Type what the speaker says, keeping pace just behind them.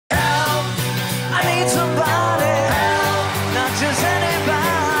need somebody help, not just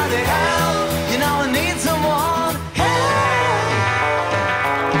anybody help. You know I need someone help.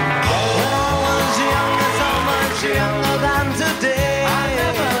 When I was younger, so much younger than today, I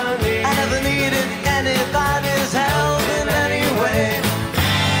never needed anybody's help in any way.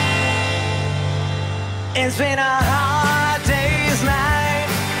 It's been a hard day's night,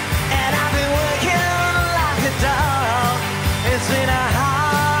 and I've been working like a dog. It's been a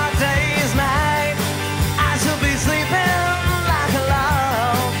hard day's night, I should be sleeping like a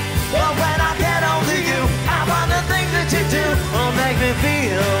log. But when I get home to you, I want the things that you do will make me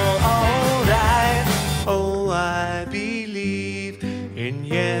feel alright. Oh, I believe in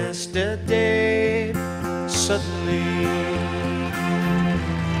yesterday. Suddenly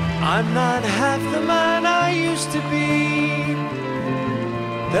I'm not half the man I used to be.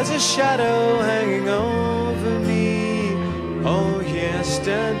 There's a shadow hanging over me. Oh,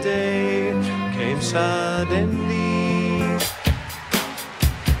 yesterday came suddenly.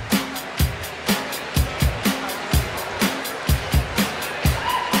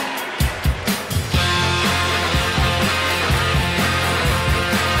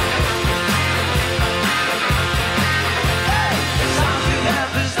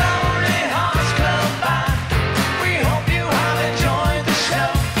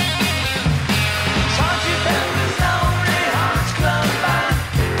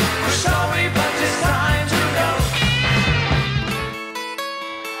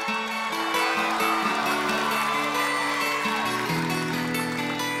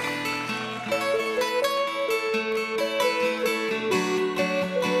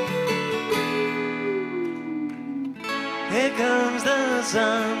 Here comes the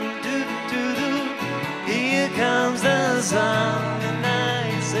sun, doo-doo-doo. Here comes the sun, and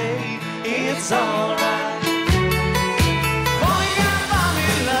I say it's alright. Oh, you gotta find me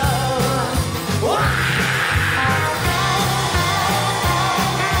love. Wow.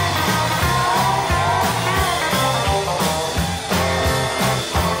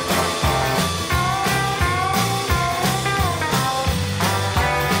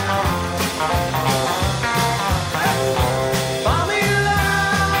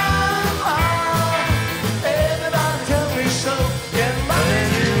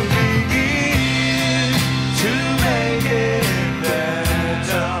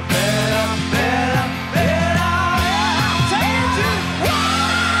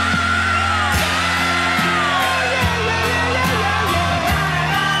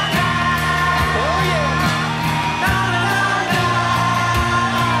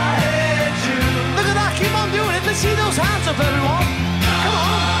 See those hands up, everyone. Come on.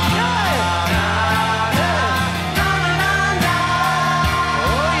 Yeah.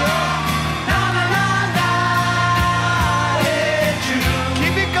 Oh, yeah.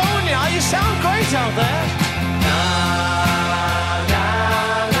 Keep it going, yeah. You sound great out there.